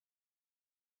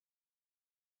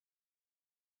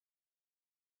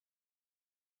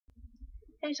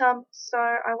Hey Tom, so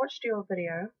I watched your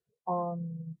video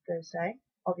on Thursday,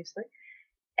 obviously,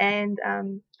 and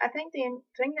I think the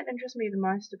thing that interests me the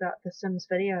most about the Sims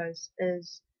videos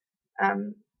is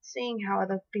seeing how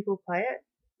other people play it.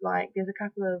 Like, there's a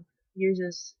couple of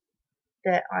users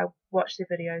that I watch their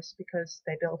videos because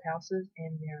they build houses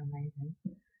and they're amazing.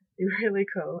 They're really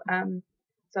cool.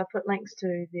 So I'll put links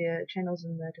to their channels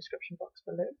in the description box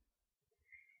below.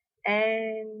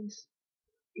 And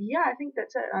yeah, I think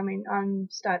that's it. I mean, I'm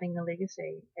starting a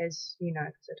legacy, as you know,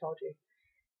 because I told you.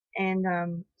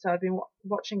 And so I've been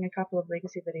watching a couple of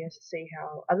legacy videos to see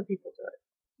how other people do it,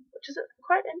 which is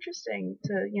quite interesting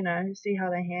to, see how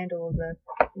they handle the,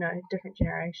 different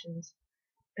generations.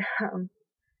 Um,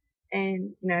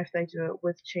 and, if they do it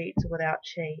with cheats or without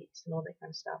cheats and all that kind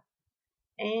of stuff.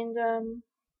 And,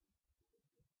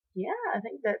 yeah, I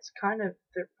think that's kind of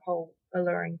the whole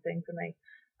alluring thing for me.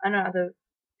 I know other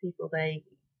people, they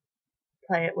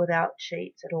play it without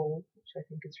cheats at all, which I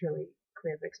think is really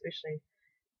clever, especially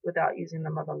without using the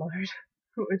mother load,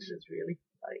 which is really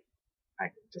like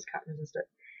I just can't resist it.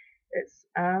 It's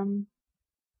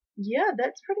yeah,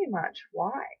 that's pretty much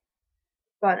why.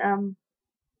 But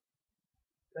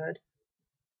good.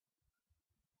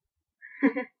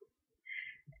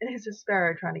 There's a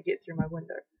sparrow trying to get through my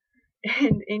window.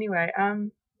 And anyway,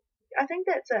 I think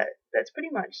that's it. That's pretty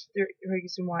much the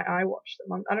reason why I watch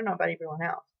them. I don't know about everyone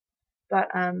else, but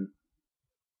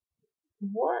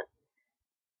what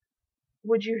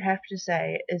would you have to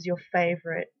say is your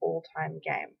favorite all-time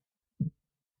game?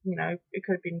 It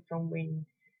could have been from when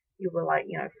you were like,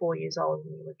 4 years old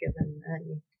and you were given a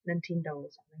Nintendo or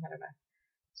something, I don't know.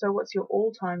 So what's your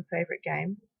all-time favorite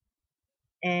game?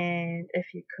 And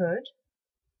if you could,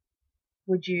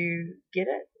 would you get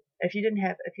it? If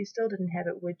you still didn't have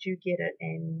it, would you get it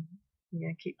and,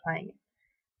 keep playing it?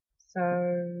 So,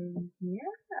 yeah,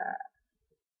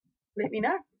 let me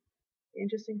know.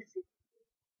 Interesting to see.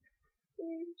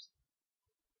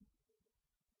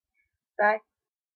 Bye.